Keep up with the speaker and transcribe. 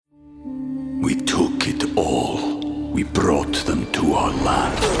We took it all. We brought them to our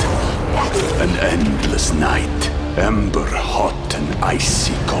land. An endless night, ember hot and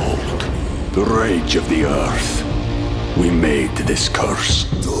icy cold. The rage of the earth. We made this curse.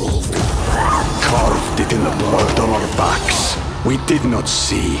 Carved it in the blood on our backs. We did not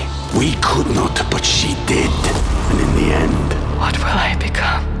see. We could not, but she did. And in the end... What will I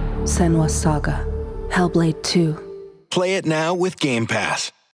become? Senua's Saga. Hellblade 2. Play it now with Game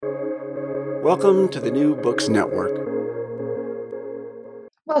Pass. Welcome to the New Books Network.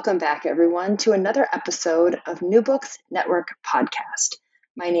 Welcome back, everyone, to another episode of New Books Network podcast.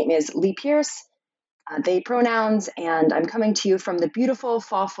 My name is Lee Pierce, they pronouns, and I'm coming to you from the beautiful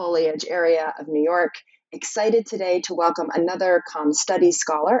fall foliage area of New York. Excited today to welcome another comm studies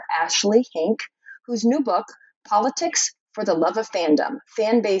scholar, Ashley Hink, whose new book, Politics for the Love of Fandom,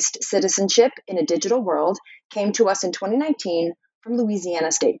 Fan-Based Citizenship in a Digital World, came to us in 2019 from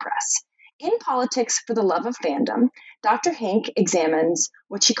Louisiana State Press. In Politics for the Love of Fandom, Dr. Hink examines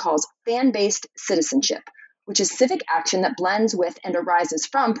what she calls fan-based citizenship, which is civic action that blends with and arises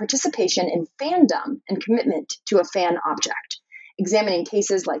from participation in fandom and commitment to a fan object, examining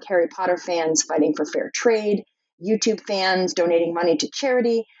cases like Harry Potter fans fighting for fair trade, YouTube fans donating money to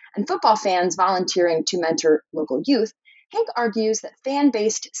charity, and football fans volunteering to mentor local youth. Hink argues that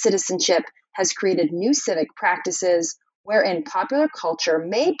fan-based citizenship has created new civic practices wherein popular culture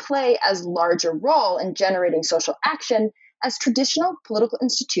may play as large a role in generating social action as traditional political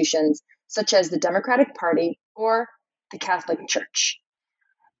institutions such as the Democratic Party or the Catholic Church.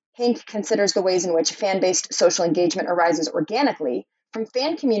 Hink considers the ways in which fan-based social engagement arises organically from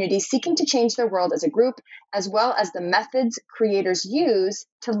fan communities seeking to change their world as a group, as well as the methods creators use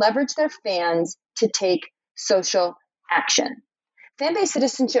to leverage their fans to take social action. Fan-based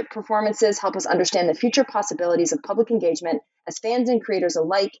citizenship performances help us understand the future possibilities of public engagement as fans and creators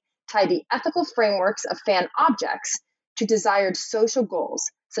alike tie the ethical frameworks of fan objects to desired social goals,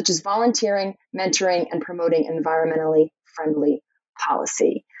 such as volunteering, mentoring, and promoting environmentally friendly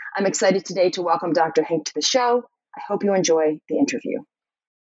policy. I'm excited today to welcome Dr. Hink to the show. I hope you enjoy the interview.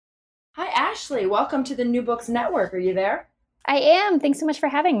 Hi, Ashley. Welcome to the New Books Network. Are you there? I am. Thanks so much for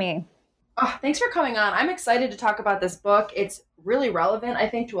having me. Oh, thanks for coming on. I'm excited to talk about this book. It's really relevant, I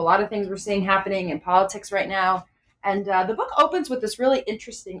think, to a lot of things we're seeing happening in politics right now. And the book opens with this really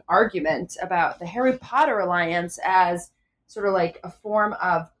interesting argument about the Harry Potter Alliance as sort of like a form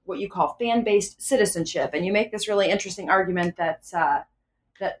of what you call fan-based citizenship. And you make this really interesting argument that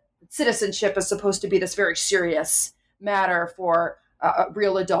that citizenship is supposed to be this very serious matter for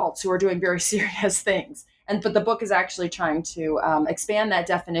real adults who are doing very serious things. But the book is actually trying to expand that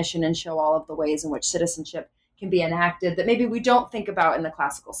definition and show all of the ways in which citizenship can be enacted that maybe we don't think about in the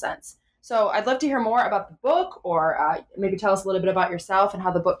classical sense. So I'd love to hear more about the book, or maybe tell us a little bit about yourself and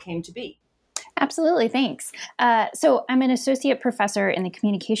how the book came to be. Absolutely. Thanks. So I'm an associate professor in the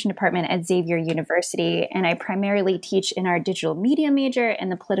communication department at Xavier University, and I primarily teach in our digital media major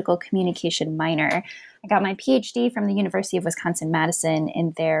and the political communication minor. I got my PhD from the University of Wisconsin-Madison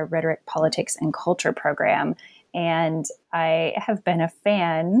in their rhetoric, politics, and culture program. And I have been a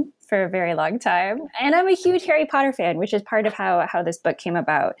fan for a very long time. And I'm a huge Harry Potter fan, which is part of how this book came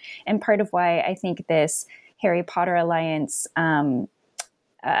about, and part of why I think this Harry Potter Alliance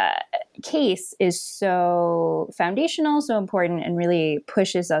case is so foundational, so important, and really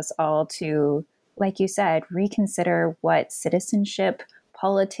pushes us all to, like you said, reconsider what citizenship,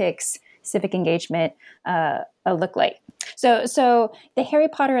 politics, civic engagement look like. So the Harry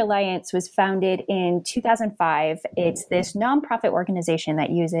Potter Alliance was founded in 2005. It's this nonprofit organization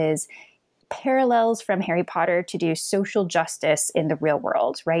that uses parallels from Harry Potter to do social justice in the real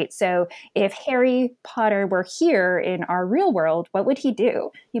world, right? So if Harry Potter were here in our real world, what would he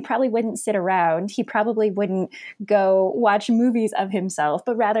do? He probably wouldn't sit around. He probably wouldn't go watch movies of himself,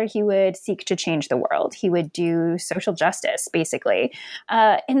 but rather he would seek to change the world. He would do social justice, basically.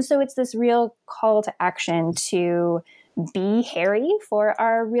 And so it's this real call to action to be Harry for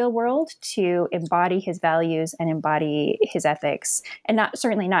our real world, to embody his values and embody his ethics, and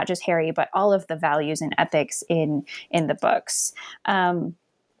certainly not just Harry, but all of the values and ethics in the books. And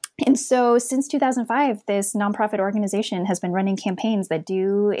so since 2005, this nonprofit organization has been running campaigns that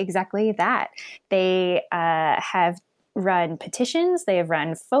do exactly that. They have run petitions, they have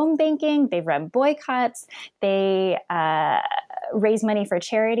run phone banking, they've run boycotts, they raise money for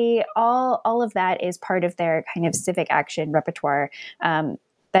charity. All of that is part of their kind of civic action repertoire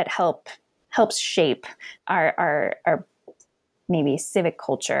that helps shape our maybe civic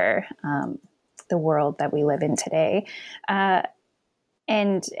culture, the world that we live in today.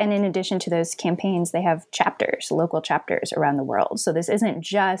 And in addition to those campaigns, they have chapters, local chapters around the world. So this isn't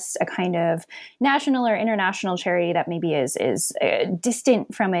just a kind of national or international charity that maybe is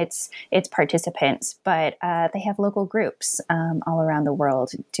distant from its participants, but they have local groups all around the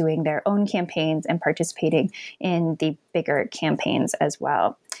world doing their own campaigns and participating in the bigger campaigns as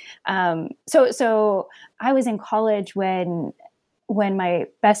well. So I was in college when my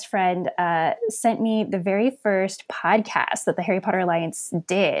best friend sent me the very first podcast that the Harry Potter Alliance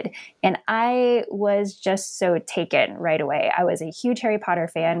did. And I was just so taken right away. I was a huge Harry Potter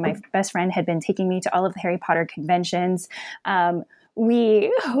fan. My best friend had been taking me to all of the Harry Potter conventions. We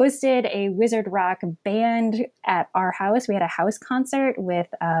hosted a Wizard Rock band at our house. We had a house concert with,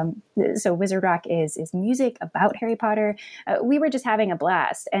 so Wizard Rock is music about Harry Potter. We were just having a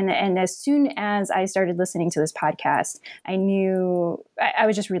blast. And as soon as I started listening to this podcast, I knew I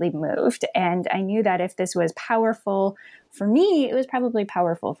was just really moved. And I knew that if this was powerful for me, it was probably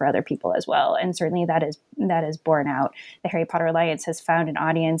powerful for other people as well. And certainly that is borne out. The Harry Potter Alliance has found an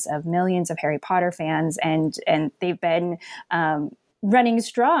audience of millions of Harry Potter fans, and they've been running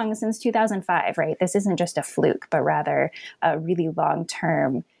strong since 2005, right? This isn't just a fluke, but rather a really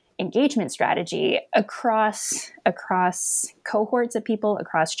long-term engagement strategy across cohorts of people,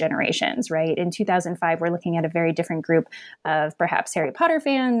 across generations, right? In 2005, we're looking at a very different group of perhaps Harry Potter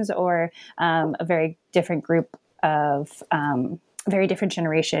fans, or a very different group of very different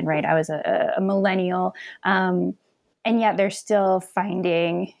generation, right? I was a millennial, and yet they're still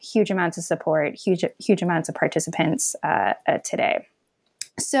finding huge amounts of support, huge amounts of participants today.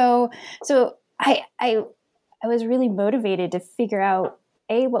 So I was really motivated to figure out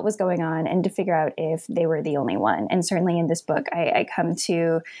what was going on, and to figure out if they were the only one. And certainly in this book, I come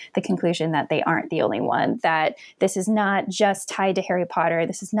to the conclusion that they aren't the only one, that this is not just tied to Harry Potter.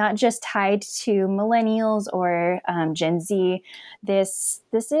 This is not just tied to millennials or Gen Z. This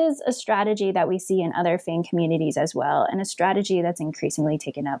is a strategy that we see in other fan communities as well, and a strategy that's increasingly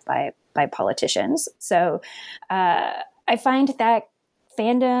taken up by politicians. So I find that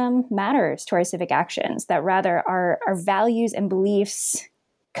fandom matters to our civic actions, that rather our values and beliefs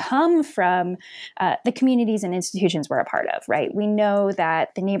come from the communities and institutions we're a part of, right? We know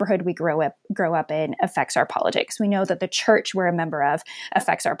that the neighborhood we grow up in affects our politics. We know that the church we're a member of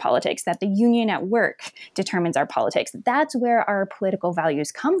affects our politics, that the union at work determines our politics. That's where our political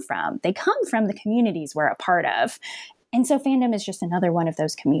values come from. They come from the communities we're a part of. And so fandom is just another one of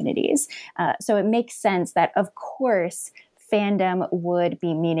those communities. So it makes sense that, of course, fandom would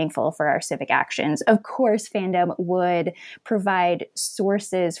be meaningful for our civic actions. Of course, fandom would provide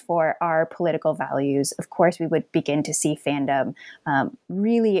sources for our political values. Of course, we would begin to see fandom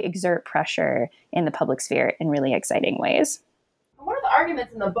really exert pressure in the public sphere in really exciting ways. One of the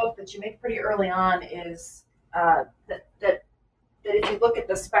arguments in the book that you make pretty early on is that if you look at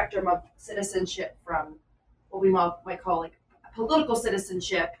the spectrum of citizenship from what we might call like political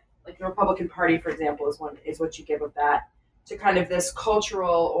citizenship, like the Republican Party, for example, is what you give of that, to kind of this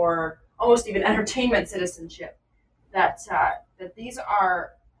cultural or almost even entertainment citizenship, that these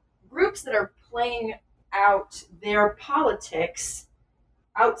are groups that are playing out their politics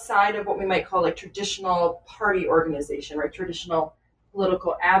outside of what we might call like traditional party organization, right? Traditional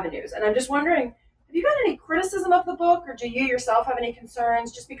political avenues. And I'm just wondering, have you got any criticism of the book, or do you yourself have any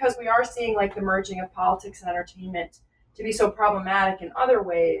concerns, just because we are seeing like the merging of politics and entertainment to be so problematic in other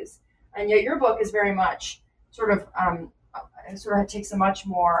ways, and yet your book is very much sort of takes a much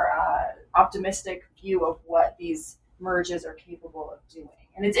more optimistic view of what these merges are capable of doing.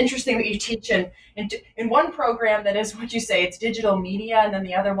 And it's interesting that you teach in one program that is what you say, it's digital media, and then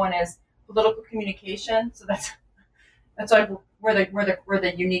the other one is political communication. So that's like where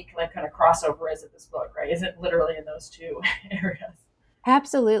the unique like kind of crossover is of this book, right? Is it literally in those two areas?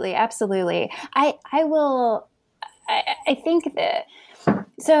 Absolutely. I think that,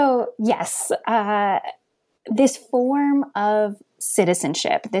 so yes, this form of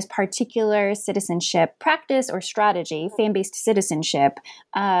citizenship, this particular citizenship practice or strategy, fan-based citizenship,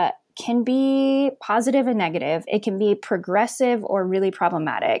 can be positive and negative. It can be progressive or really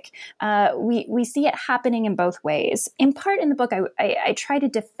problematic. We see it happening in both ways. In part in the book, I try to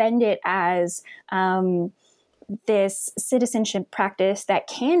defend it as this citizenship practice that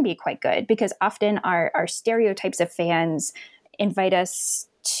can be quite good, because often our stereotypes of fans invite us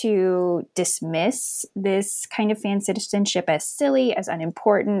to dismiss this kind of fan citizenship as silly, as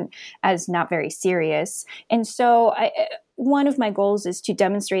unimportant, as not very serious. And so one of my goals is to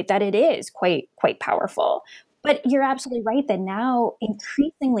demonstrate that it is quite powerful. But you're absolutely right that now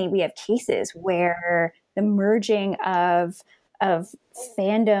increasingly we have cases where the merging of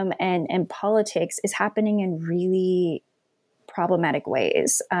fandom and politics is happening in really problematic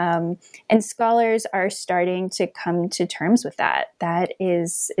ways. And scholars are starting to come to terms with that. That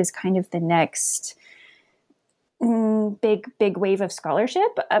is kind of the next big wave of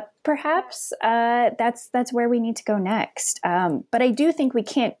scholarship, perhaps. That's where we need to go next. But I do think we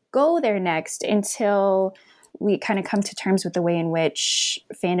can't go there next until we kind of come to terms with the way in which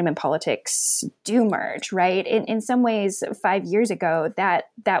fandom and politics do merge, right? In some ways, 5 years ago, that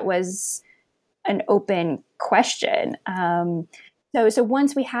was an open question. So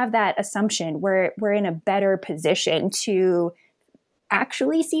once we have that assumption, we're in a better position to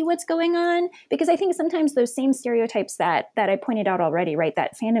actually see what's going on, because I think sometimes those same stereotypes that I pointed out already, right,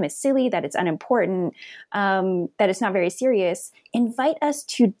 that fandom is silly, that it's unimportant, that it's not very serious, invite us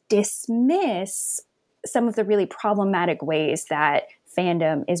to dismiss some of the really problematic ways that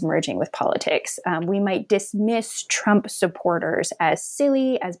fandom is merging with politics. We might dismiss Trump supporters as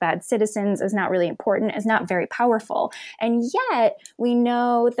silly, as bad citizens, as not really important, as not very powerful. And yet we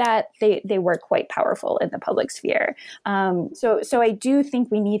know that they were quite powerful in the public sphere. So I do think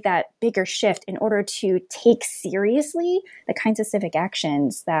we need that bigger shift in order to take seriously the kinds of civic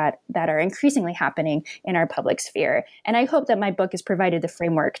actions that are increasingly happening in our public sphere. And I hope that my book has provided the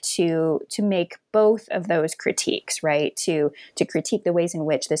framework to make both of those critiques, right? To critique the ways in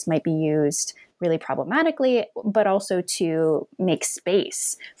which this might be used really problematically, but also to make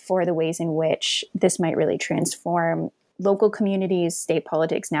space for the ways in which this might really transform local communities, state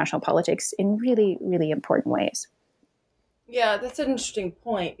politics, national politics in really, really important ways. Yeah, that's an interesting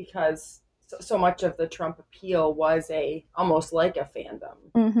point, because so much of the Trump appeal was almost like a fandom,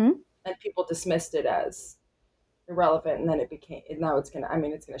 and people dismissed it as irrelevant, and then now it's going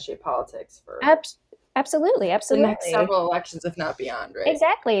to shape politics for Absolutely. the next several elections, if not beyond, right?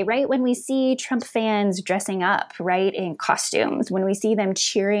 Exactly, right? When we see Trump fans dressing up, right, in costumes, when we see them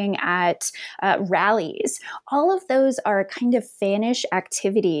cheering at rallies, all of those are kind of fanish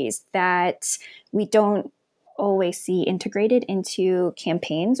activities that we don't always see integrated into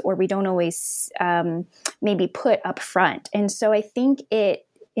campaigns, or we don't always maybe put up front. And so I think it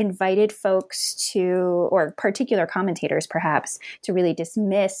invited folks or particular commentators perhaps, to really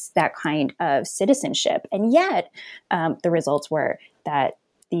dismiss that kind of citizenship. And yet the results were that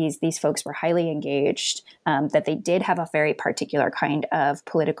these folks were highly engaged, that they did have a very particular kind of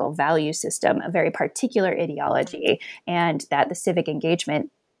political value system, a very particular ideology, and that the civic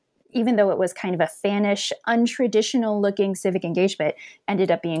engagement, even though it was kind of a fanish, untraditional looking civic engagement,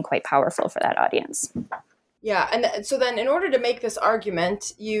 ended up being quite powerful for that audience. Yeah, and so then in order to make this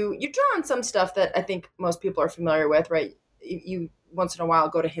argument, you draw on some stuff that I think most people are familiar with, right? You once in a while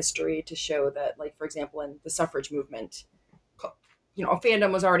go to history to show that, like, for example, in the suffrage movement,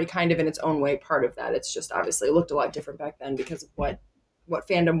 fandom was already kind of in its own way part of that. It's just obviously it looked a lot different back then because of what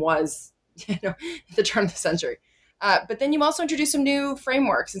fandom was, at the turn of the century. But then you also introduce some new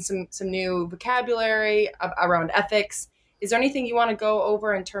frameworks and some new vocabulary around ethics. Is there anything you want to go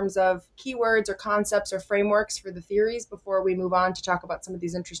over in terms of keywords or concepts or frameworks for the theories before we move on to talk about some of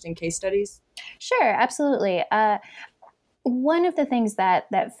these interesting case studies? Sure, absolutely. One of the things that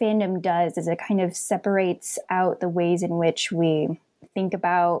fandom does is it kind of separates out the ways in which we think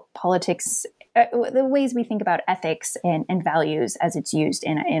about politics, the ways we think about ethics and values as it's used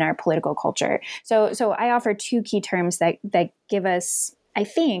in our political culture. So I offer two key terms that give us, I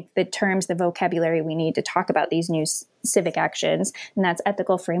think, the vocabulary we need to talk about these new civic actions, and that's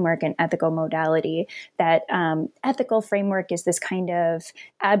ethical framework and ethical modality. That ethical framework is this kind of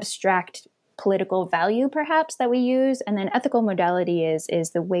abstract political value, perhaps, that we use, and then ethical modality is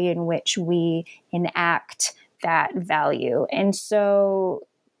the way in which we enact that value. And so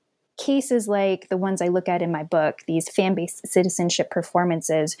cases like the ones I look at in my book, these fan-based citizenship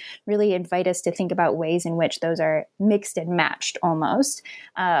performances, really invite us to think about ways in which those are mixed and matched almost.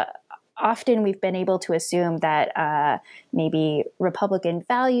 Often we've been able to assume that maybe Republican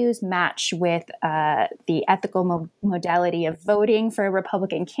values match with the ethical modality of voting for a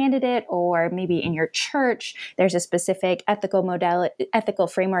Republican candidate, or maybe in your church, there's a specific ethical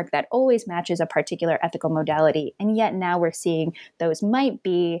framework that always matches a particular ethical modality. And yet now we're seeing those might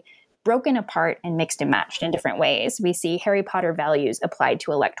be broken apart and mixed and matched in different ways. We see Harry Potter values applied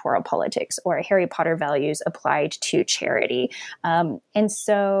to electoral politics, or Harry Potter values applied to charity. And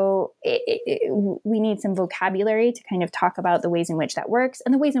so we need some vocabulary to kind of talk about the ways in which that works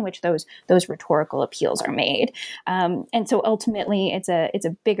and the ways in which those rhetorical appeals are made. And so ultimately, it's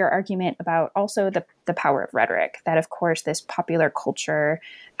a bigger argument about also the power of rhetoric, that of course this popular culture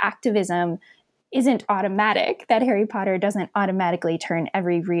activism isn't automatic, that Harry Potter doesn't automatically turn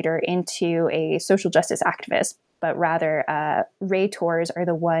every reader into a social justice activist. but rather rhetors are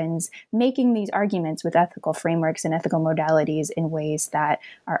the ones making these arguments with ethical frameworks and ethical modalities in ways that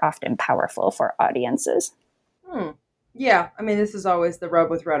are often powerful for audiences. Yeah, I mean, this is always the rub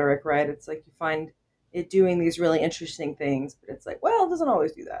with rhetoric, right? It's like you find it doing these really interesting things, but it's like, well, it doesn't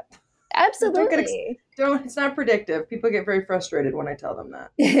always do that. Absolutely. It's not predictive. People get very frustrated when I tell them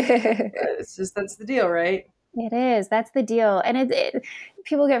that. It's just, that's the deal, right? It is. That's the deal. And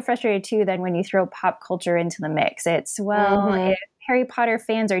people get frustrated too then when you throw pop culture into the mix. It's, well, if Harry Potter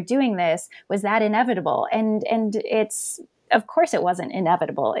fans are doing this, was that inevitable? And it's, of course it wasn't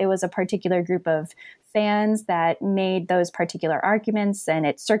inevitable. It was a particular group of fans that made those particular arguments, and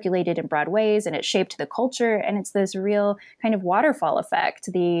it circulated in broad ways, and it shaped the culture. And it's this real kind of waterfall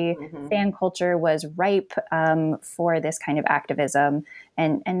effect. The fan culture was ripe for this kind of activism,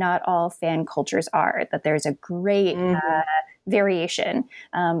 and not all fan cultures are, that there's a great variation.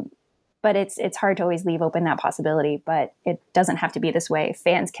 But it's hard to always leave open that possibility, but it doesn't have to be this way.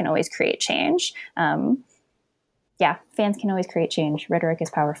 Fans can always create change. Fans can always create change. Rhetoric is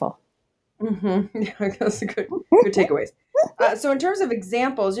powerful. Yeah, that's a good takeaways. So in terms of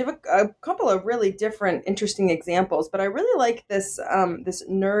examples, you have a couple of really different, interesting examples, but I really like this this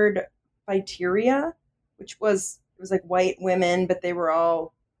nerd fighteria, which it was like white women, but they were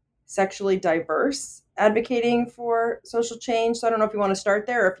all sexually diverse, advocating for social change. So I don't know if you want to start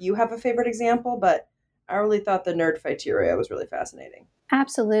there or if you have a favorite example, but I really thought the nerd fighteria was really fascinating.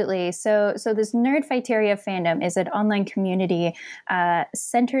 Absolutely. So this Nerd Fighteria fandom is an online community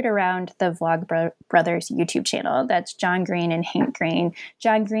centered around the Vlogbrothers YouTube channel. That's John Green and Hank Green.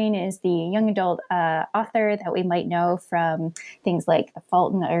 John Green is the young adult author that we might know from things like The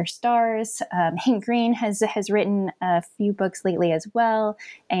Fault in Our Stars. Hank Green has written a few books lately as well,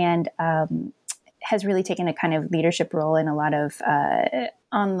 and has really taken a kind of leadership role in a lot of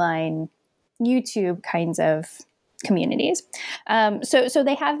online YouTube kinds of communities. So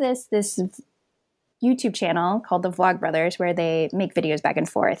they have this YouTube channel called the Vlogbrothers, where they make videos back and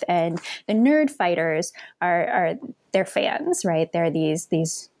forth, and the nerd fighters are their fans, right? They're these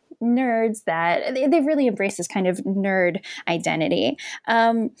nerds that they've really embraced this kind of nerd identity,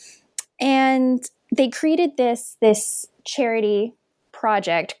 and they created this charity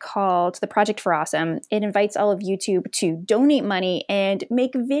project called the Project for Awesome. It invites all of YouTube to donate money and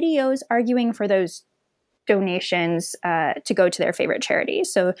make videos arguing for those donations to go to their favorite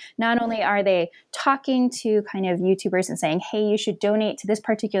charities. So not only are they talking to kind of YouTubers and saying, hey, you should donate to this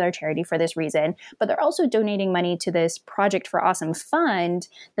particular charity for this reason, but they're also donating money to this Project for Awesome fund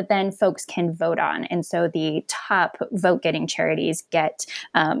that then folks can vote on. And so the top vote-getting charities get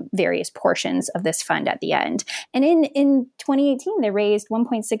various portions of this fund at the end. And in 2018, they raised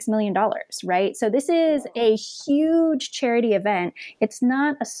 $1.6 million, right? So this is a huge charity event. It's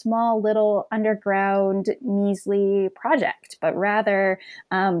not a small little underground measly project, but rather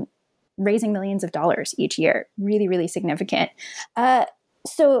raising millions of dollars each year. Really, really significant.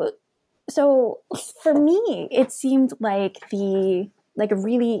 So for me, it seemed like a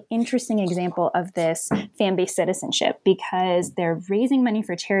really interesting example of this fan-based citizenship, because they're raising money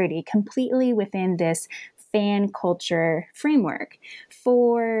for charity completely within this fan culture framework.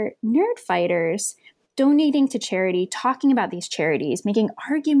 For nerd fighters, donating to charity, talking about these charities, making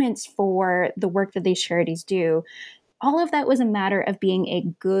arguments for the work that these charities do, all of that was a matter of being a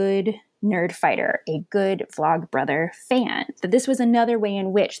good nerd fighter, a good Vlogbrother fan. That this was another way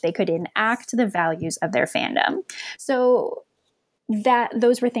in which they could enact the values of their fandom. So that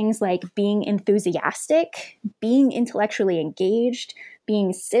those were things like being enthusiastic, being intellectually engaged,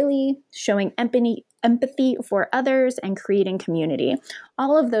 being silly, showing empathy for others, and creating community.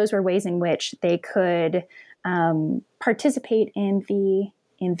 All of those were ways in which they could participate in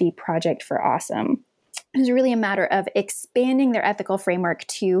the Project for Awesome. It was really a matter of expanding their ethical framework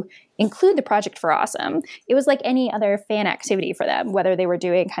to include the Project for Awesome. It was like any other fan activity for them, whether they were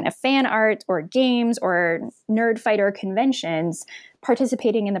doing kind of fan art or games or nerd fighter conventions.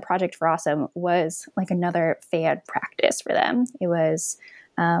 Participating in the Project for Awesome was like another fan practice for them. It was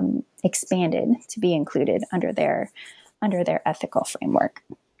expanded to be included under their ethical framework.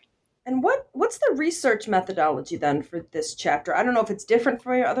 And what's the research methodology then for this chapter? I don't know if it's different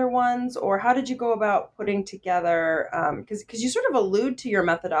from your other ones, or how did you go about putting together, because you sort of allude to your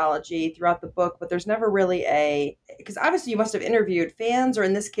methodology throughout the book, but there's never really because obviously you must have interviewed fans, or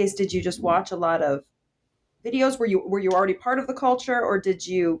in this case, did you just watch a lot of videos? Were you already part of the culture, or did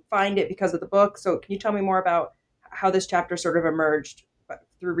you find it because of the book? So can you tell me more about how this chapter sort of emerged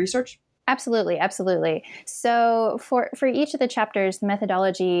through research? Absolutely. So for each of the chapters, the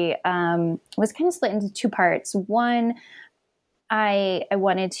methodology was kind of split into two parts. One, I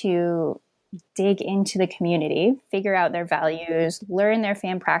wanted to dig into the community, figure out their values, learn their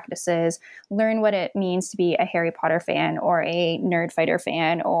fan practices, learn what it means to be a Harry Potter fan or a Nerdfighter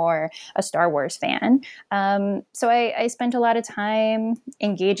fan or a Star Wars fan. So I spent a lot of time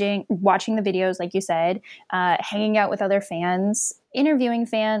engaging, watching the videos, like you said, hanging out with other fans, interviewing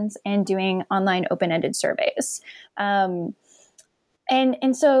fans, and doing online open-ended surveys. And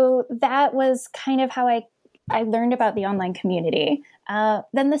so that was kind of how I learned about the online community.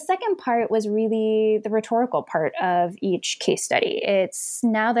 Then the second part was really the rhetorical part of each case study. It's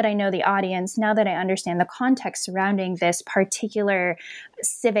now that I know the audience, now that I understand the context surrounding this particular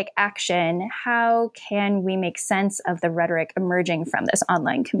civic action, how can we make sense of the rhetoric emerging from this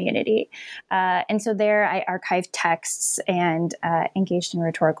online community? And so there I archived texts and engaged in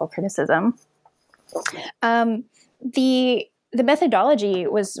rhetorical criticism. The methodology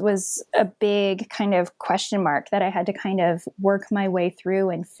was a big kind of question mark that I had to kind of work my way through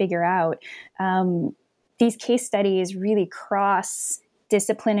and figure out. These case studies really cross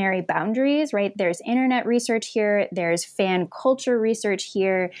disciplinary boundaries, right? There's internet research here, there's fan culture research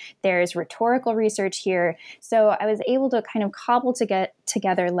here, there's rhetorical research here. So I was able to kind of cobble to get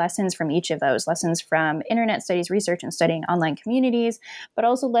together lessons from each of those, lessons from internet studies research and studying online communities, but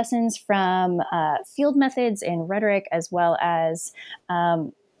also lessons from field methods in rhetoric, as well as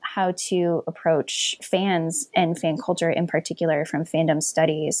how to approach fans and fan culture in particular from fandom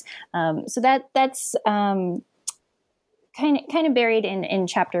studies. So that's kind of buried in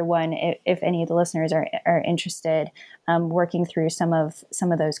chapter 1, if any of the listeners are interested, working through some of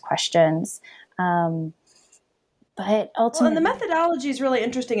those questions. But ultimately, and the methodology is really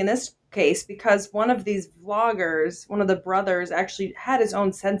interesting in this case because one of these vloggers, one of the brothers, actually had his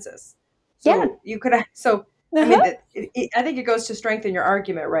own census. So you could I mean, I think it goes to strengthen your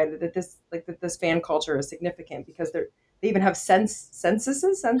argument, right? That this fan culture is significant because they even have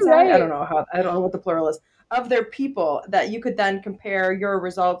censuses. Right. I don't know what the plural is, of their people that you could then compare your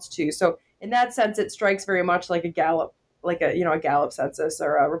results to. So in that sense, it strikes very much like a Gallup, a Gallup census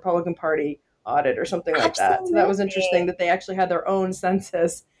or a Republican Party audit or something like that. So that was interesting that they actually had their own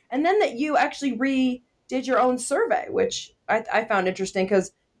census, and then that you actually redid your own survey, which I found interesting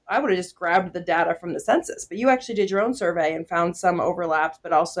because I would have just grabbed the data from the census, but you actually did your own survey and found some overlaps,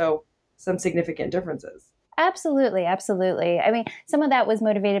 but also some significant differences. Absolutely. I mean, some of that was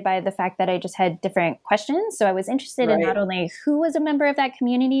motivated by the fact that I just had different questions. So I was interested in not only who was a member of that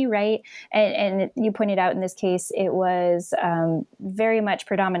community, right? And you pointed out in this case, it was very much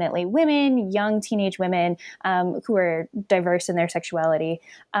predominantly women, young teenage women who were diverse in their sexuality,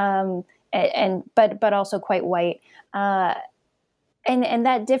 but also quite white. And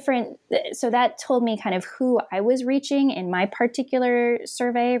that so that told me kind of who I was reaching in my particular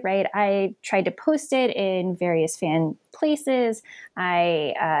survey, right? I tried to post it in various fan places.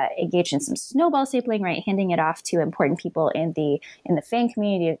 I engaged in some snowball stapling, right? Handing it off to important people in the fan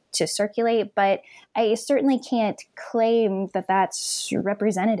community to circulate. But I certainly can't claim that that's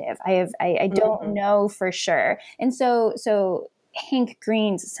representative. I don't know for sure. And so Hank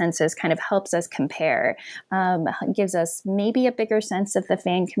Green's census kind of helps us compare, gives us maybe a bigger sense of the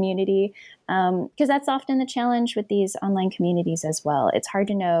fan community, because that's often the challenge with these online communities as well. It's hard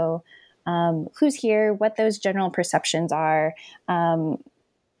to know who's here, what those general perceptions are, and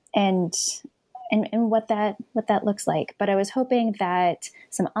what that looks like. But I was hoping that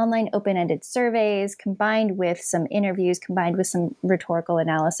some online open-ended surveys combined with some interviews, combined with some rhetorical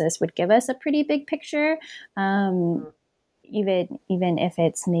analysis would give us a pretty big picture. Even if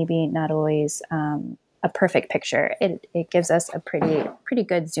it's maybe not always a perfect picture, it gives us a pretty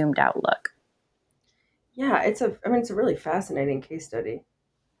good zoomed out look. Yeah, it's a really fascinating case study,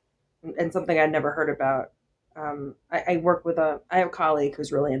 and something I'd never heard about. I have a colleague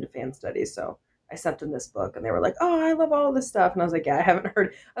who's really into fan studies, so I sent them this book, and they were like, "Oh, I love all of this stuff," and I was like, "Yeah, I haven't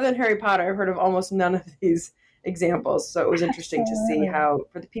heard other than Harry Potter. I've heard of almost none of these examples." So it was interesting to see how,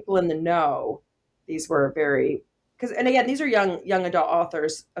 for the people in the know, these were very. And again, these are young adult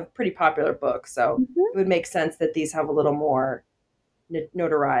authors of pretty popular books, so it would make sense that these have a little more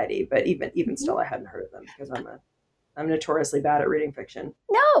notoriety. But even still, I hadn't heard of them because I'm notoriously bad at reading fiction.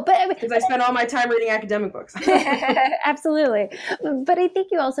 No, but because I spend all my time reading academic books. Absolutely, but I think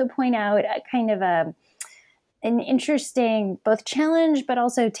you also point out a kind of an interesting both challenge, but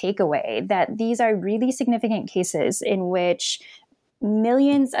also takeaway that these are really significant cases in which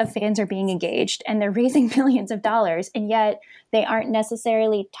millions of fans are being engaged and they're raising millions of dollars, and yet they aren't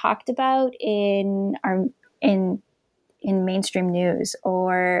necessarily talked about in in mainstream news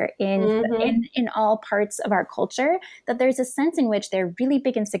or in all parts of our culture, that there's a sense in which they're really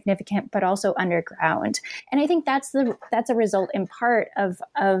big and significant, but also underground. And I think that's a result in part of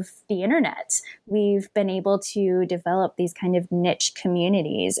the internet. We've been able to develop these kind of niche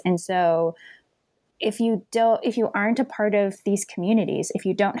communities. And so if you aren't a part of these communities, if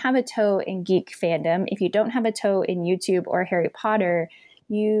you don't have a toe in geek fandom, if you don't have a toe in YouTube or Harry Potter,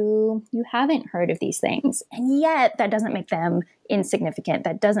 you haven't heard of these things. And yet that doesn't make them insignificant.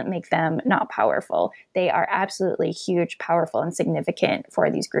 That doesn't make them not powerful. They are absolutely huge, powerful, and significant for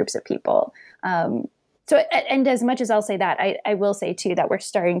these groups of people. So, and as much as I'll say that, I will say too that we're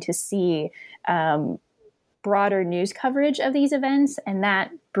starting to see broader news coverage of these events, and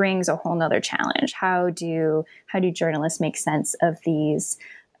that brings a whole nother challenge. How do journalists make sense of these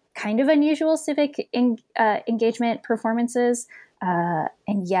kind of unusual civic engagement performances,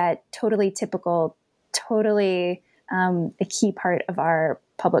 and yet totally typical, totally a key part of our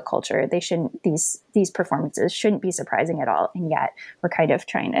public culture? These performances shouldn't be surprising at all, and yet we're kind of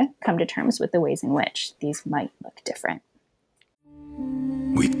trying to come to terms with the ways in which these might look different.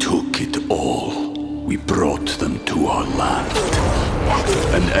 We took it all. We brought them to our land.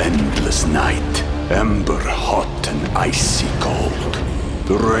 An endless night, ember hot and icy cold.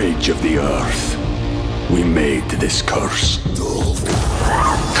 The rage of the earth. We made this curse.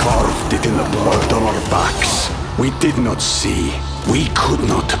 Carved it in the blood on our backs. We did not see. We could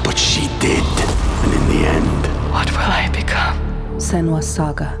not, but she did. And in the end, What will I become? Senua's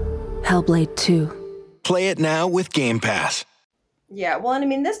Saga. Hellblade 2. Play it now with Game Pass. Yeah, well, and I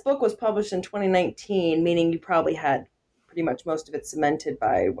mean, this book was published in 2019, meaning you probably had pretty much most of it cemented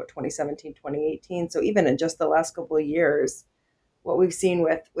by, 2017, 2018. So even in just the last couple of years, what we've seen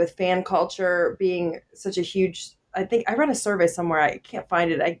with fan culture being such a huge, I think I read a survey somewhere, I can't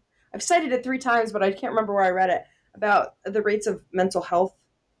find it. I've cited it 3 times, but I can't remember where I read it, about the rates of mental health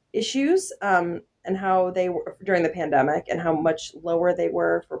issues and how they were during the pandemic and how much lower they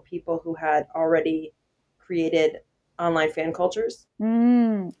were for people who had already created online fan cultures.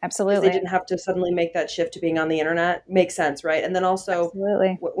 Absolutely. They didn't have to suddenly make that shift to being on the internet. Makes sense, right? And then also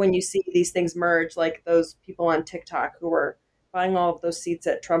when you see these things merge, like those people on TikTok who were buying all of those seats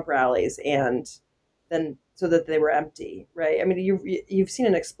at Trump rallies and then so that they were empty, right? I mean, you've seen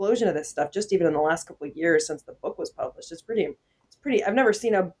an explosion of this stuff just even in the last couple of years since the book was published. It's pretty, I've never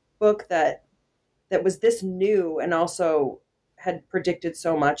seen a book that was this new and also had predicted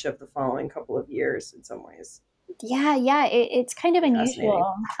so much of the following couple of years in some ways. Yeah, it's kind of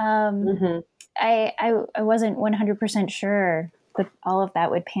unusual. I wasn't 100% sure that all of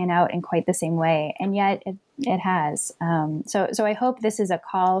that would pan out in quite the same way, and yet it has. So I hope this is a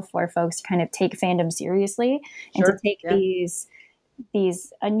call for folks to kind of take fandom seriously and to take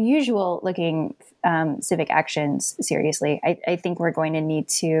these unusual looking civic actions seriously. I think we're going to need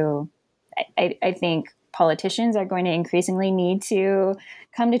to. I think politicians are going to increasingly need to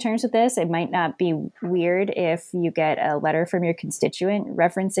come to terms with this. It might not be weird if you get a letter from your constituent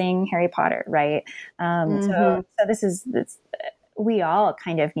referencing Harry Potter, right? So we all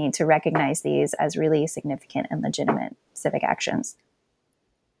kind of need to recognize these as really significant and legitimate civic actions.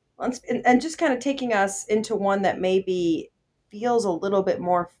 And just kind of taking us into one that maybe feels a little bit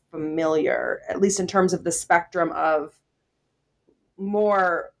more familiar, at least in terms of the spectrum of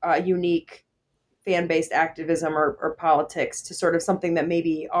more unique fan-based activism or politics to sort of something that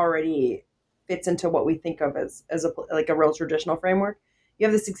maybe already fits into what we think of as a real traditional framework. You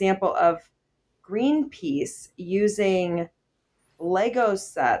have this example of Greenpeace using Lego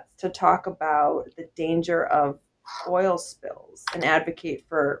sets to talk about the danger of oil spills and advocate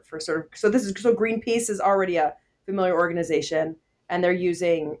for Greenpeace is already a familiar organization, and they're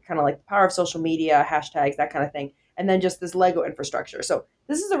using kind of like the power of social media, hashtags, that kind of thing, and then just this Lego infrastructure. So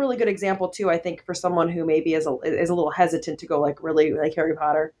this is a really good example too, I think, for someone who maybe is a little hesitant to go like really like Harry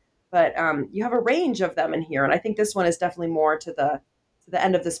Potter. But you have a range of them in here, and I think this one is definitely more to the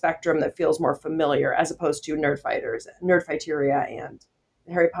end of the spectrum that feels more familiar, as opposed to Nerdfighteria, and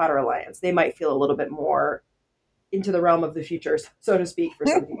the Harry Potter Alliance. They might feel a little bit more into the realm of the future, so to speak, for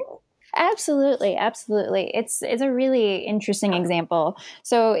some people. Absolutely. It's a really interesting example.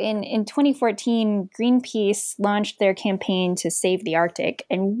 So in 2014, Greenpeace launched their campaign to save the Arctic.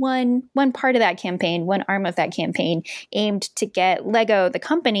 And one part of that campaign, one arm of that campaign, aimed to get Lego, the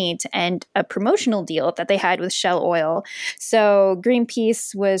company, to end a promotional deal that they had with Shell Oil. So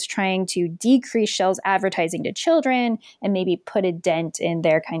Greenpeace was trying to decrease Shell's advertising to children and maybe put a dent in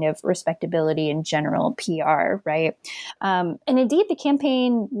their kind of respectability in general PR, right? And indeed, the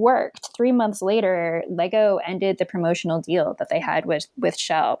campaign worked. 3 months later, Lego ended the promotional deal that they had with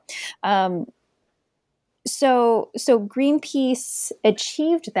Shell. So Greenpeace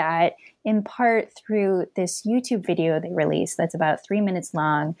achieved that in part through this YouTube video they released that's about 3 minutes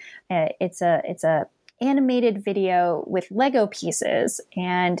long. It's a animated video with Lego pieces,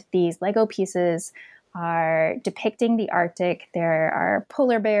 and these Lego pieces are depicting the Arctic. There are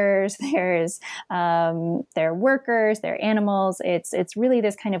polar bears, there are workers, there are animals. It's really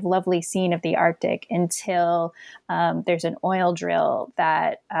this kind of lovely scene of the Arctic until there's an oil drill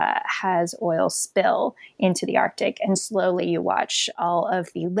that has oil spill into the Arctic, and slowly you watch all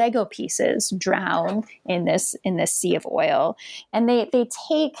of the Lego pieces drown in this sea of oil. And they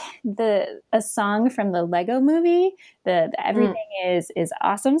take a song from the Lego movie, the Everything is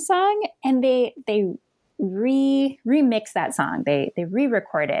Awesome song, and they remix that song. They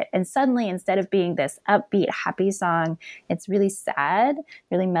re-record it, and suddenly, instead of being this upbeat, happy song, it's really sad,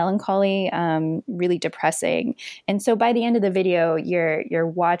 really melancholy, really depressing. And so by the end of the video, you're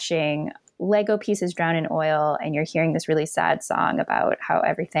watching Lego pieces drown in oil, and you're hearing this really sad song about how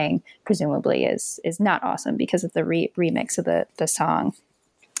everything presumably is not awesome because of the remix of the song.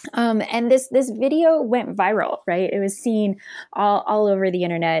 And this video went viral, right? It was seen all over the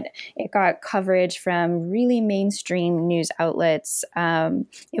internet. It got coverage from really mainstream news outlets.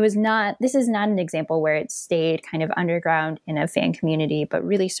 This is not an example where it stayed kind of underground in a fan community, but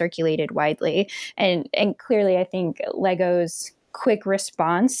really circulated widely. And clearly, I think Lego's quick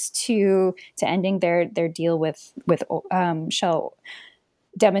response to ending their deal with Shell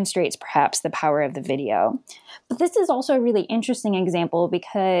demonstrates perhaps the power of the video. But this is also a really interesting example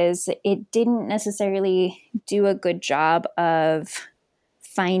because it didn't necessarily do a good job of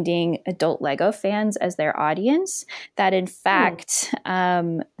finding adult Lego fans as their audience. That in fact,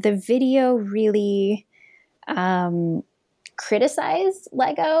 the video really criticized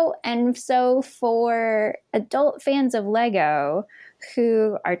Lego. And so for adult fans of Lego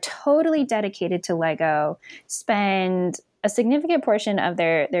who are totally dedicated to Lego, spend a significant portion of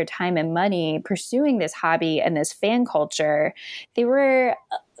their time and money pursuing this hobby and this fan culture, they were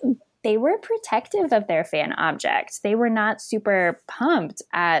protective of their fan object. They were not super pumped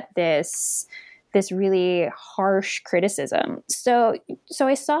at this really harsh criticism. So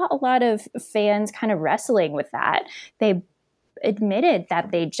I saw a lot of fans kind of wrestling with that. They admitted that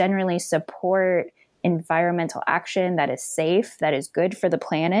they generally support environmental action that is safe, that is good for the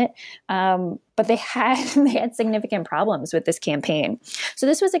planet. But they had significant problems with this campaign. So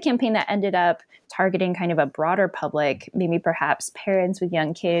this was a campaign that ended up targeting kind of a broader public, maybe perhaps parents with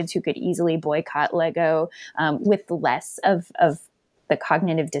young kids who could easily boycott Lego with less of the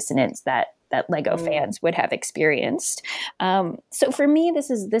cognitive dissonance that Lego fans would have experienced. So for me,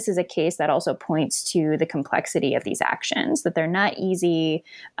 this is a case that also points to the complexity of these actions, that they're not easy.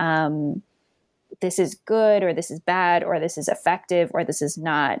 This is good, or this is bad, or this is effective, or this is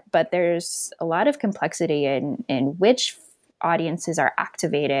not. But there's a lot of complexity in which audiences are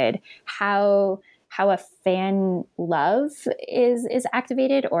activated, how a fan love is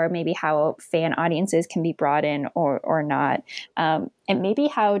activated, or maybe how fan audiences can be brought in or not. And maybe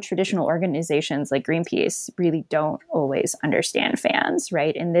how traditional organizations like Greenpeace really don't always understand fans,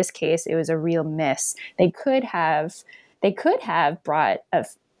 right? In this case, it was a real miss. They could have brought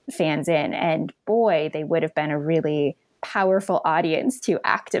fans in, and boy, they would have been a really powerful audience to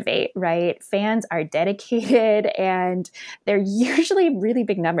activate, right? Fans are dedicated, and they're usually really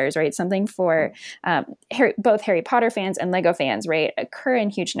big numbers, right? Something for both Harry Potter fans and Lego fans, right? Occur in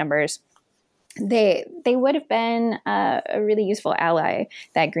huge numbers. They would have been a really useful ally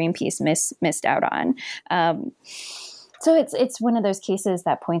that Greenpeace missed out on. So it's one of those cases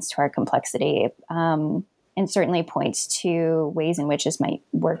that points to our complexity. And certainly points to ways in which this might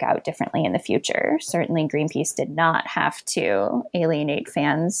work out differently in the future. Certainly, Greenpeace did not have to alienate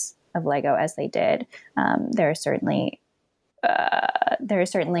fans of Lego as they did. There are certainly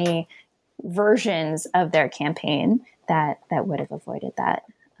versions of their campaign that would have avoided that.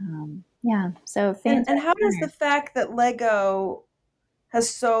 So fans. And how does the fact that Lego has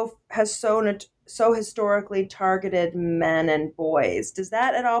so historically targeted men and boys, does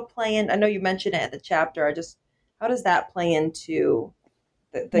that at all play in? I know you mentioned it in the chapter. How does that play into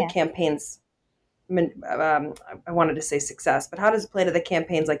the campaign's? I wanted to say success, but how does it play to the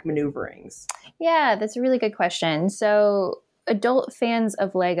campaign's like maneuverings? Yeah, that's a really good question. So adult fans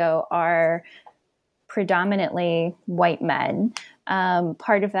of Lego are predominantly white men.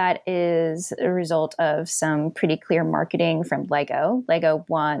 Part of that is a result of some pretty clear marketing from Lego. Lego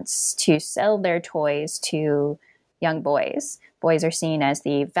wants to sell their toys to young boys. Boys are seen as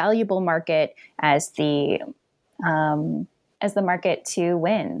the valuable market, as the market to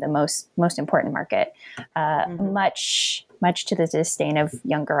win, the most important market. Much much to the disdain of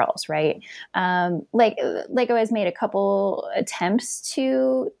young girls, right? Like Lego has made a couple attempts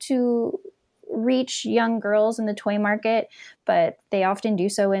to reach young girls in the toy market, but they often do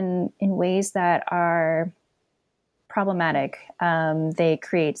so in ways that are problematic. They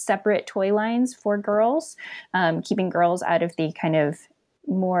create separate toy lines for girls, keeping girls out of the kind of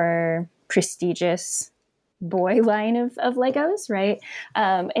more prestigious boy line of Legos, right?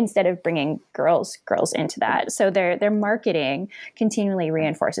 Instead of bringing girls into that. So their marketing continually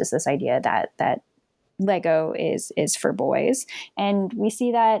reinforces this idea that Lego is for boys. And we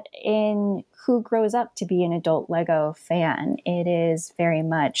see that in who grows up to be an adult Lego fan. It is very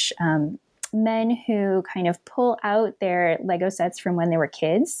much men who kind of pull out their Lego sets from when they were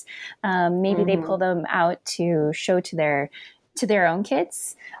kids. Maybe they pull them out to show to their own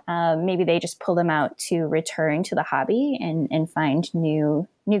kids. Maybe they just pull them out to return to the hobby and find new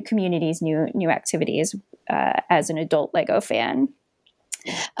communities, new activities as an adult Lego fan.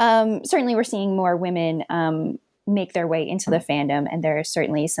 Certainly we're seeing more women make their way into the fandom, and there are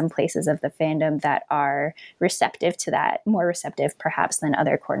certainly some places of the fandom that are receptive to that, more receptive perhaps than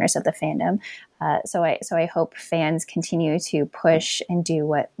other corners of the fandom. So I hope fans continue to push and do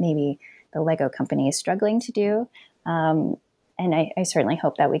what maybe the Lego company is struggling to do. And I certainly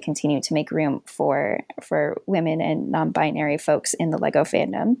hope that we continue to make room for women and non-binary folks in the Lego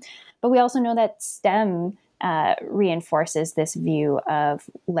fandom. But we also know that STEM reinforces this view of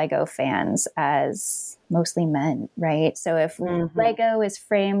Lego fans as mostly men, right? So if Lego is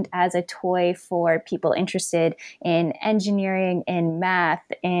framed as a toy for people interested in engineering, in math,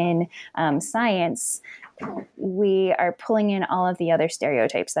 in science, we are pulling in all of the other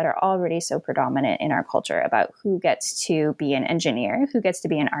stereotypes that are already so predominant in our culture about who gets to be an engineer, who gets to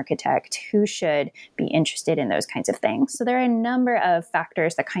be an architect, who should be interested in those kinds of things. So there are a number of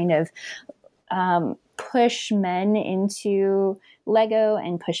factors that kind of push men into Lego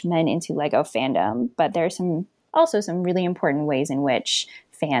and push men into Lego fandom. But there are also some really important ways in which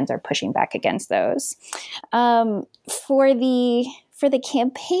fans are pushing back against those. For the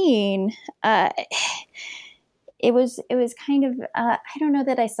campaign, it was kind of I don't know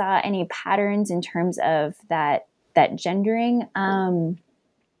that I saw any patterns in terms of that gendering.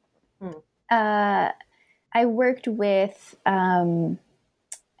 I worked with.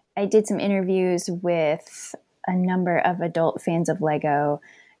 I did some interviews with a number of adult fans of Lego,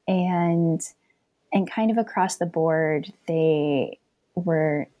 and kind of across the board, they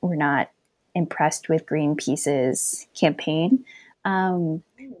were not impressed with Greenpeace's campaign.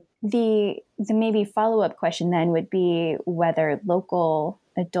 The maybe follow-up question then would be whether local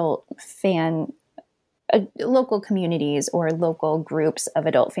communities or local groups of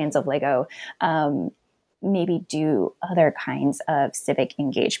adult fans of Lego maybe do other kinds of civic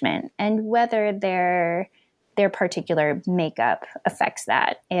engagement, and whether their particular makeup affects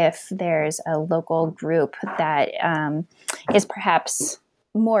that. If there's a local group that is perhaps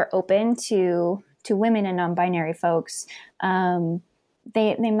more open to women and non-binary folks,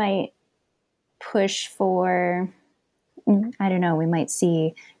 they might push for, I don't know, we might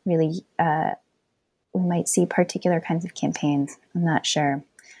see particular kinds of campaigns. I'm not sure.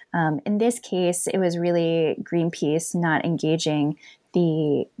 In this case, it was really Greenpeace not engaging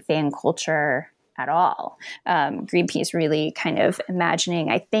the fan culture at all. Greenpeace really kind of imagining,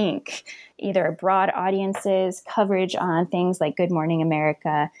 I think, either broad audiences, coverage on things like Good Morning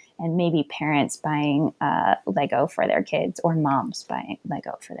America, and maybe parents buying Lego for their kids, or moms buying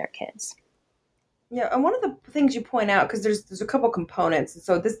Lego for their kids. Yeah, and one of the things you point out, because there's a couple components.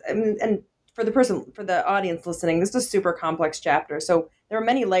 So this, and for the audience listening, this is a super complex chapter. So there are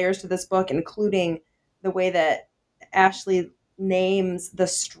many layers to this book, including the way that Ashley names the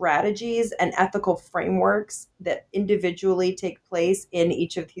strategies and ethical frameworks that individually take place in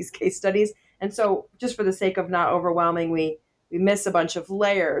each of these case studies. And so just for the sake of not overwhelming, we miss a bunch of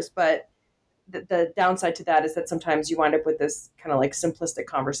layers, but the downside to that is that sometimes you wind up with this kind of like simplistic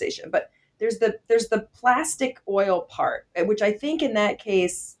conversation. But there's the plastic oil part, which I think in that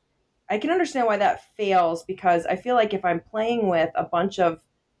case, I can understand why that fails, because I feel like if I'm playing with a bunch of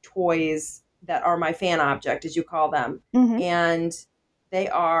toys that are my fan object, as you call them, and they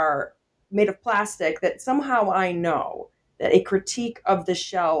are made of plastic, that somehow I know that a critique of the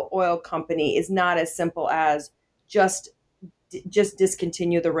Shell Oil Company is not as simple as just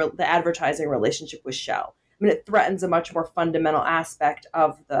discontinue the advertising relationship with Shell. I mean, it threatens a much more fundamental aspect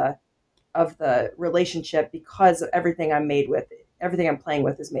of the relationship, because of everything I'm playing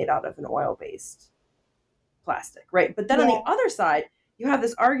with is made out of an oil-based plastic, right? But then on the other side, you have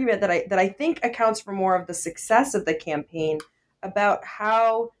this argument that I think accounts for more of the success of the campaign about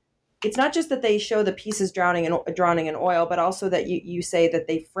how it's not just that they show the pieces drowning in oil, but also that you say that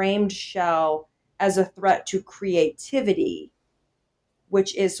they framed Shell as a threat to creativity,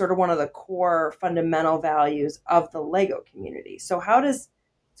 which is sort of one of the core fundamental values of the Lego community. So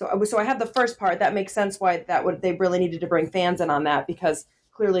I have the first part. That makes sense why they really needed to bring fans in on that, because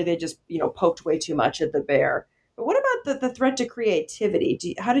clearly they just, poked way too much at the bear. But what about the threat to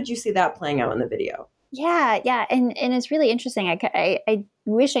creativity? How did you see that playing out in the video? Yeah. And it's really interesting. I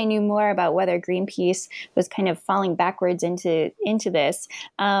wish I knew more about whether Greenpeace was kind of falling backwards into this.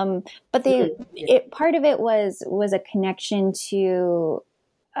 But part of it was a connection to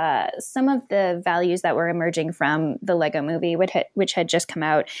some of the values that were emerging from the Lego movie, which had just come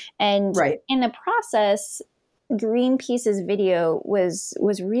out. And in the process, Greenpeace's video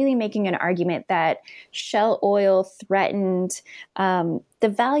was really making an argument that Shell Oil threatened the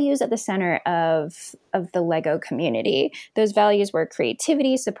values at the center of the Lego community. Those values were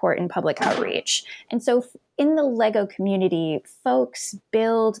creativity, support, and public outreach. And so in the Lego community, folks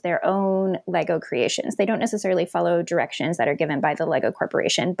build their own Lego creations. They don't necessarily follow directions that are given by the Lego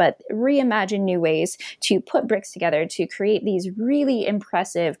Corporation, but reimagine new ways to put bricks together to create these really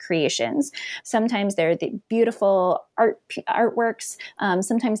impressive creations. Sometimes they're the beautiful artworks.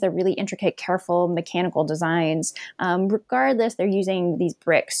 Sometimes they're really intricate, careful mechanical designs. Regardless, they're using these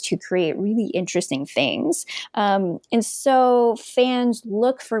bricks to create really interesting things. And so fans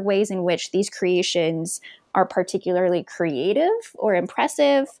look for ways in which these creations are particularly creative or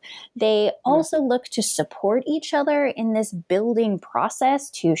impressive. They also look to support each other in this building process,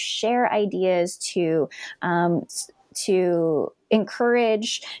 to share ideas, to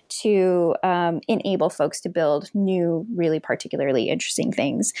encourage, to enable folks to build new, really particularly interesting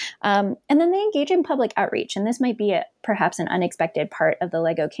things. And then they engage in public outreach. And this might be perhaps an unexpected part of the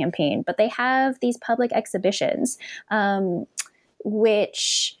Lego campaign, but they have these public exhibitions,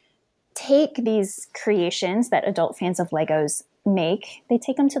 which take these creations that adult fans of Legos make, they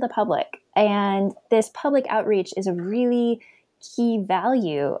take them to the public. And this public outreach is a really key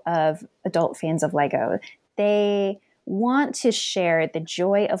value of adult fans of Lego. They want to share the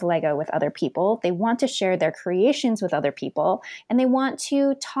joy of Lego with other people. They want to share their creations with other people, and they want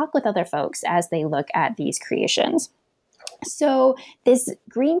to talk with other folks as they look at these creations. So this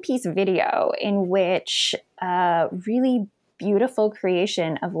Greenpeace video, in which really beautiful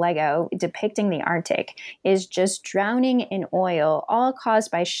creation of Lego depicting the Arctic is just drowning in oil, all caused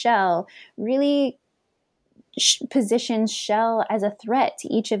by Shell, really positions Shell as a threat to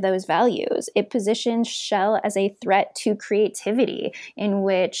each of those values. It positions Shell as a threat to creativity, in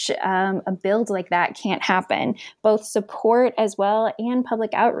which a build like that can't happen. Both support as well and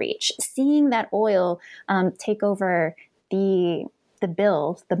public outreach. Seeing that oil take over the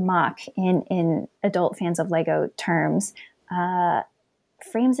build, the mock in adult fans of Lego terms,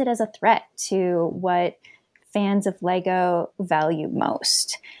 frames it as a threat to what fans of Lego value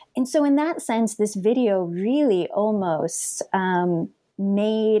most. And so in that sense, this video really almost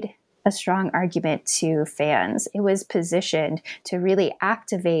made a strong argument to fans. It was positioned to really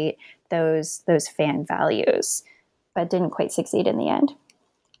activate those fan values, but didn't quite succeed in the end.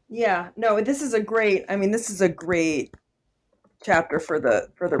 Yeah, no, this is a great chapter for the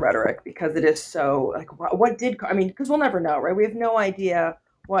rhetoric, because it is so because we'll never know, right? We have no idea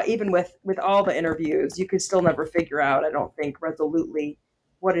what, even with all the interviews, you could still never figure out, I don't think, resolutely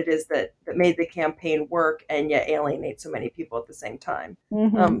what it is that made the campaign work and yet alienate so many people at the same time.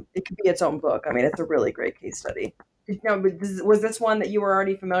 Mm-hmm. It could be its own book. I mean, it's a really great case study. Was this one that you were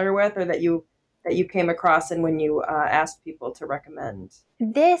already familiar with, or that you came across, and when you asked people to recommend?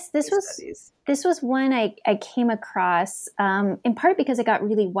 This was one I came across in part because it got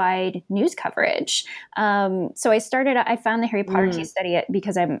really wide news coverage. So I found the Harry Potter case study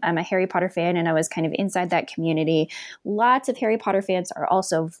because I'm a Harry Potter fan, and I was kind of inside that community. Lots of Harry Potter fans are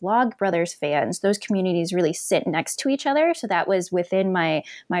also Vlogbrothers fans. Those communities really sit next to each other. So that was within my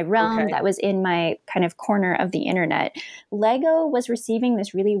realm. Okay. That was in my kind of corner of the internet. Lego was receiving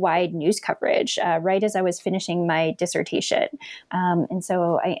this really wide news coverage right as I was finishing my dissertation. And so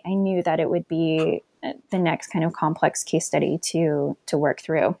I knew that it would be the next kind of complex case study to work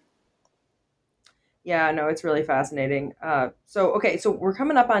through. Yeah, no, it's really fascinating. So we're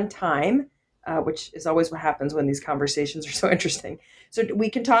coming up on time, which is always what happens when these conversations are so interesting. So we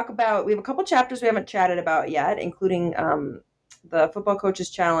can talk about, we have a couple chapters we haven't chatted about yet, including the Football Coaches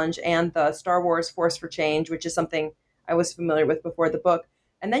Challenge and the Star Wars Force for Change, which is something I was familiar with before the book.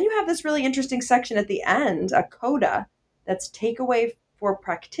 And then you have this really interesting section at the end, a coda, that's takeaway for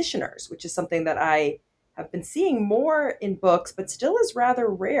practitioners, which is something that I have been seeing more in books, but still is rather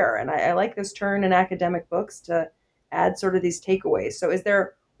rare. And I like this turn in academic books to add sort of these takeaways. So is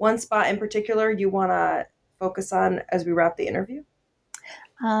there one spot in particular you want to focus on as we wrap the interview?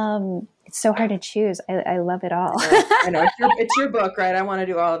 It's so hard to choose. I love it all. I know. It's your book, right? I want to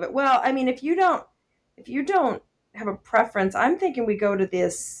do all of it. Well, I mean, if you don't have a preference, I'm thinking we go to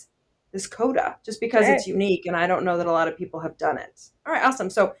this coda just because it's unique, and I don't know that a lot of people have done it. All right, awesome.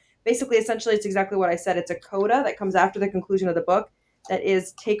 So basically, essentially, it's exactly what I said. It's a coda that comes after the conclusion of the book that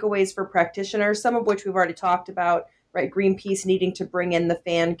is takeaways for practitioners, some of which we've already talked about, right? Greenpeace needing to bring in the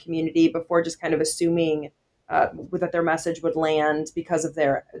fan community before just kind of assuming that their message would land because of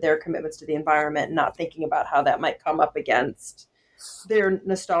their commitments to the environment, and not thinking about how that might come up against their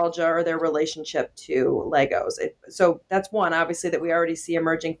nostalgia or their relationship to Legos. So that's one, obviously, that we already see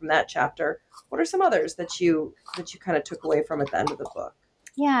emerging from that chapter. What are some others that you kind of took away from at the end of the book?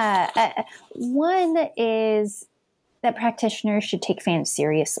 Yeah. One is that practitioners should take fans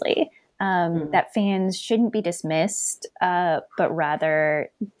seriously. That fans shouldn't be dismissed, but rather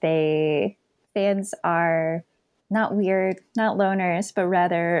fans are not weird, not loners, but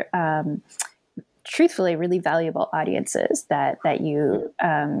rather truthfully really valuable audiences that you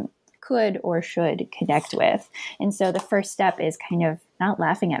could or should connect with. And so the first step is kind of not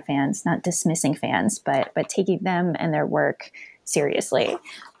laughing at fans, not dismissing fans, but taking them and their work seriously.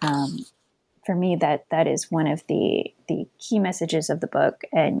 For me, that is one of the key messages of the book,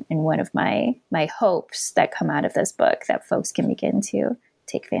 and one of my hopes that come out of this book, that folks can begin to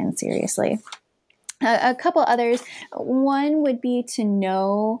take fans seriously. A couple others. One would be to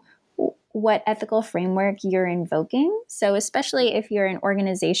know what ethical framework you're invoking. So especially if you're an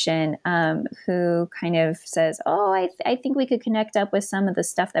organization who kind of says, oh, I think we could connect up with some of the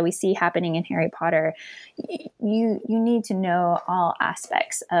stuff that we see happening in Harry Potter, you need to know all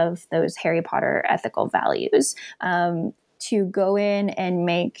aspects of those Harry Potter ethical values to go in and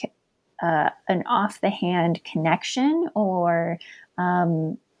make an off-the-hand connection, or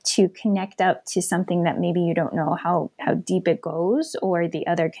to connect up to something that maybe you don't know how deep it goes, or the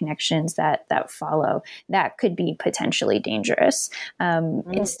other connections that follow. That could be potentially dangerous.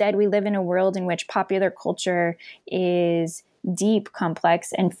 Instead, we live in a world in which popular culture is deep,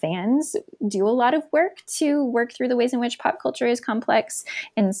 complex, and fans do a lot of work to work through the ways in which pop culture is complex.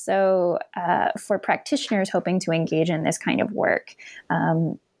 And so for practitioners hoping to engage in this kind of work,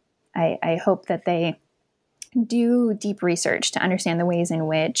 I hope that they do deep research to understand the ways in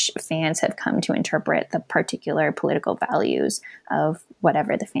which fans have come to interpret the particular political values of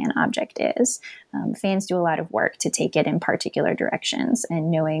whatever the fan object is. Fans do a lot of work to take it in particular directions,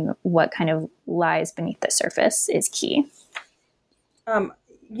 and knowing what kind of lies beneath the surface is key.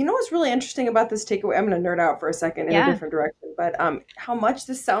 You know what's really interesting about this takeaway? I'm going to nerd out for a second in a different direction, but how much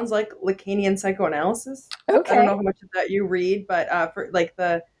this sounds like Lacanian psychoanalysis. Okay. I don't know how much of that you read, but for like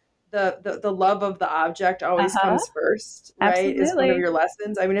the love of the object always comes first, right? Absolutely. Is one of your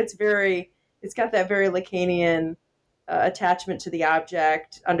lessons. I mean, it's got that very Lacanian attachment to the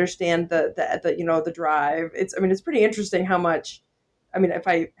object, understand the drive. It's pretty interesting how much, if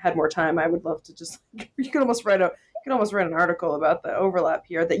I had more time, I would love to just, you could almost write an article about the overlap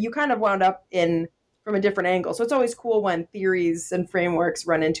here that you kind of wound up in from a different angle. So it's always cool when theories and frameworks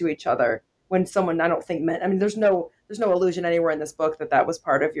run into each other, when someone, I don't think meant, there's no illusion anywhere in this book that was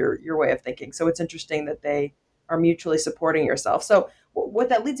part of your way of thinking. So it's interesting that they are mutually supporting yourself. So what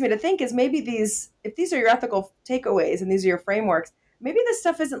that leads me to think is maybe if these are your ethical takeaways and these are your frameworks, maybe this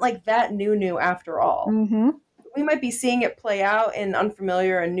stuff isn't like that new after all. Mm-hmm. We might be seeing it play out in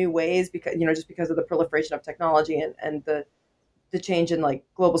unfamiliar and new ways because, just because of the proliferation of technology and the change in like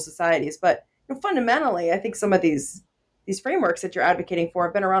global societies. But fundamentally, I think some of these frameworks that you're advocating for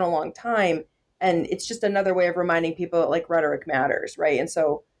have been around a long time. And it's just another way of reminding people that like rhetoric matters, right? And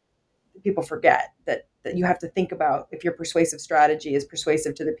so people forget that you have to think about if your persuasive strategy is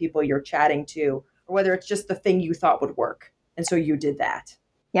persuasive to the people you're chatting to, or whether it's just the thing you thought would work. And so you did that.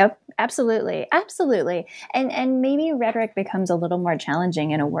 Yep, absolutely. Absolutely. And maybe rhetoric becomes a little more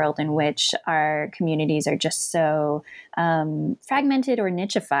challenging in a world in which our communities are just so fragmented or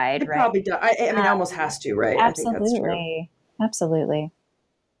nichified, It right? probably does. It almost has to, right? Absolutely. I think that's true. Absolutely.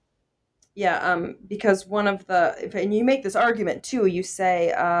 Yeah, because and you make this argument too, you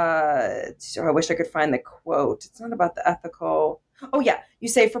say, I wish I could find the quote. It's not about the ethical. Oh yeah. You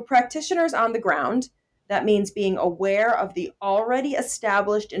say, for practitioners on the ground, that means being aware of the already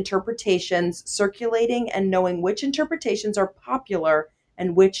established interpretations circulating and knowing which interpretations are popular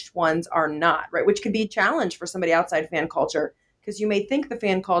and which ones are not, right? Which could be a challenge for somebody outside fan culture, because you may think the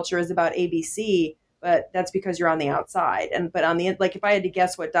fan culture is about ABC, but that's because you're on the outside. But on the, like, if I had to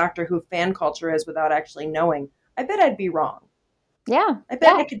guess what Doctor Who fan culture is without actually knowing, I bet I'd be wrong. Yeah. I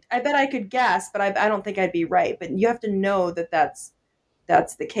bet I could guess, but I don't think I'd be right. But you have to know that that's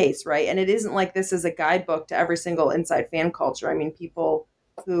that's the case, right? And it isn't like this is a guidebook to every single inside fan culture. I mean, people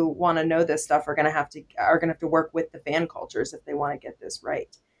who want to know this stuff are going to have to work with the fan cultures if they want to get this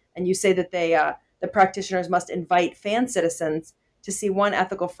right. And you say that the practitioners must invite fan citizens to see one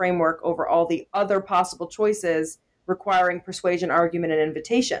ethical framework over all the other possible choices, requiring persuasion, argument, and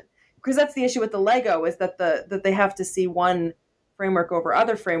invitation. Because that's the issue with the Lego, is that that they have to see one framework over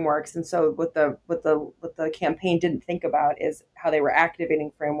other frameworks. And so what the campaign didn't think about is how they were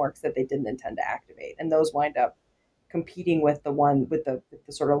activating frameworks that they didn't intend to activate, and those wind up competing with the one with the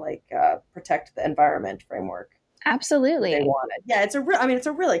sort of like protect the environment framework. Absolutely, they wanted. Yeah, it's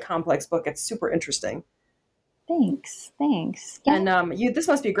a really complex book. It's super interesting. Thanks. Yeah. And this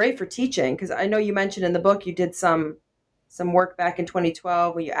must be great for teaching, because I know you mentioned in the book you did some work back in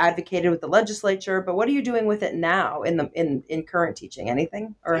 2012 where you advocated with the legislature. But what are you doing with it now in current teaching?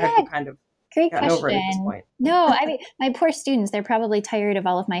 Anything, or have you kind of great gotten question. over it at this point? No, I mean, my poor students, they're probably tired of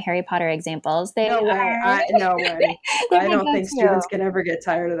all of my Harry Potter examples. No way. I don't think students can ever get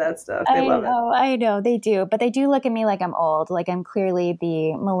tired of that stuff. They love it. I know, they do. But they do look at me like I'm old, like I'm clearly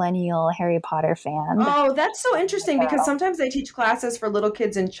the millennial Harry Potter fan. Oh, that's so interesting, because sometimes I teach classes for little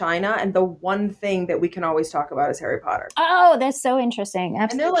kids in China, and the one thing that we can always talk about is Harry Potter. Oh, that's so interesting.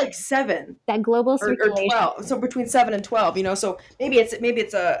 Absolutely. And they're like 7. That global Or circulation. 12. So between 7 and 12, so maybe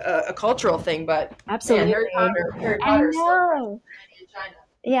it's a cultural thing, but absolutely. Man, Harry Potter is so in China.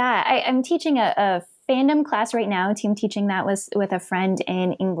 Yeah, I'm teaching a fandom class right now. I'm teaching that with a friend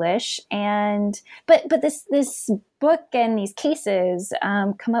in English, but this book and these cases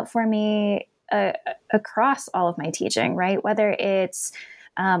come up for me across all of my teaching, right? Whether it's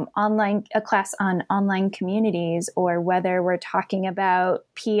a class on online communities, or whether we're talking about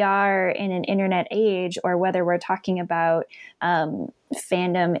PR in an internet age, or whether we're talking about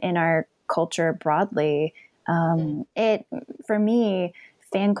fandom in our culture broadly. For me,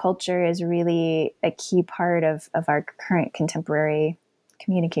 fan culture is really a key part of our current contemporary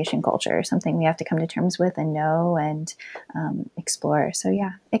communication culture, something we have to come to terms with and know and explore. So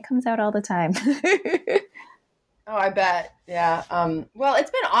yeah, it comes out all the time. Oh, I bet. Yeah. Well,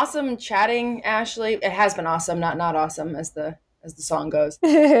 it's been awesome chatting, Ashley. It has been awesome, not awesome as the song goes.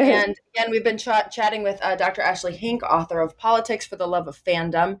 And again, we've been chatting with Dr. Ashley Hink, author of Politics for the Love of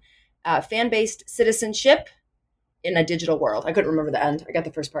Fandom, Fan-Based Citizenship in a Digital World. I couldn't remember the end. I got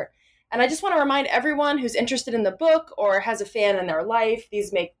the first part. And I just want to remind everyone who's interested in the book or has a fan in their life,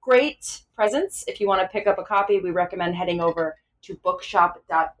 these make great presents. If you want to pick up a copy, we recommend heading over to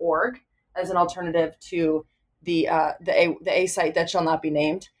bookshop.org as an alternative to the A site that shall not be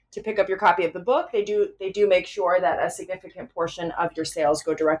named to pick up your copy of the book. They do make sure that a significant portion of your sales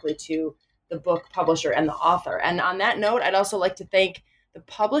go directly to the book publisher and the author. And on that note, I'd also like to thank the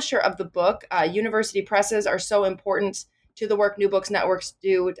publisher of the book. University presses are so important to the work New Books Networks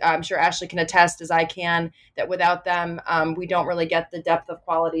do. I'm sure Ashley can attest, as I can, that without them, we don't really get the depth of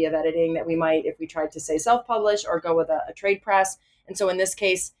quality of editing that we might if we tried to, say, self-publish or go with a trade press. And so in this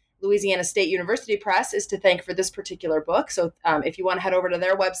case, Louisiana State University Press is to thank for this particular book. So if you want to head over to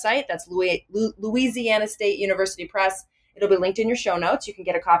their website, that's Louisiana State University Press. It'll be linked in your show notes. You can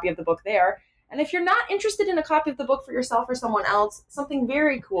get a copy of the book there. And if you're not interested in a copy of the book for yourself or someone else, something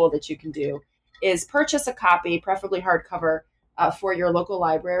very cool that you can do is purchase a copy, preferably hardcover, for your local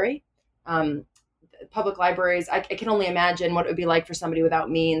library. Public libraries, I can only imagine what it would be like for somebody without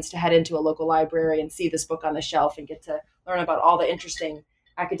means to head into a local library and see this book on the shelf and get to learn about all the interesting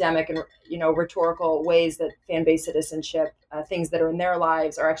academic and rhetorical ways that fan-based citizenship, things that are in their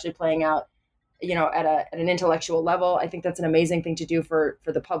lives, are actually playing out at an intellectual level. I think that's an amazing thing to do for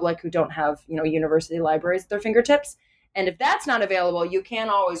the public who don't have university libraries at their fingertips. And if that's not available, you can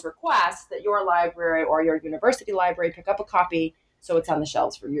always request that your library or your university library pick up a copy so it's on the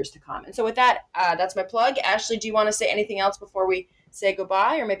shelves for years to come. And so with that, that's my plug. Ashley, do you want to say anything else before we say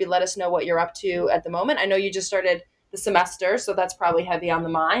goodbye, or maybe let us know what you're up to at the moment? I know you just started the semester, so that's probably heavy on the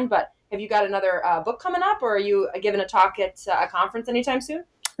mind, but have you got another book coming up, or are you giving a talk at a conference anytime soon?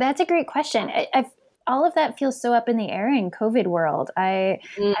 That's a great question. All of that feels so up in the air in COVID world. I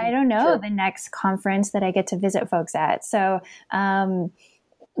don't know the next conference that I get to visit folks at. So,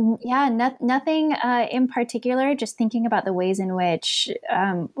 nothing in particular, just thinking about the ways in which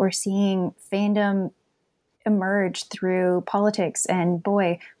we're seeing fandom emerge through politics, and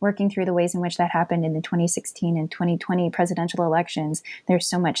working through the ways in which that happened in the 2016 and 2020 presidential elections. There's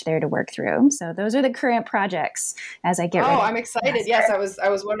so much there to work through. So those are the current projects as I get ready. I'm excited. Yes, I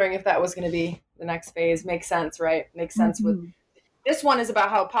was wondering if that was going to be the next phase. Makes sense, right? Makes sense. With this one is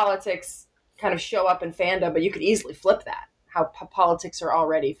about how politics kind of show up in fandom, but you could easily flip that. how politics are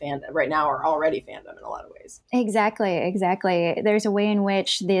already right now are already fandom in a lot of ways. Exactly. There's a way in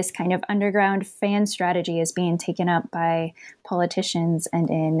which this kind of underground fan strategy is being taken up by politicians and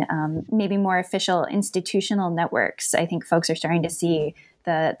in maybe more official institutional networks. I think folks are starting to see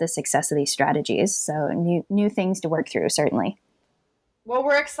the success of these strategies. So new things to work through, certainly. Well,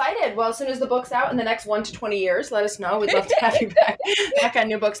 we're excited. Well, as soon as the book's out in the next 1 to 20 years, let us know. We'd love to have you back on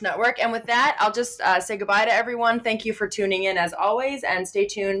New Books Network. And with that, I'll just say goodbye to everyone. Thank you for tuning in as always, and stay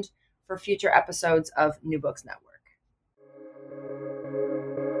tuned for future episodes of New Books Network.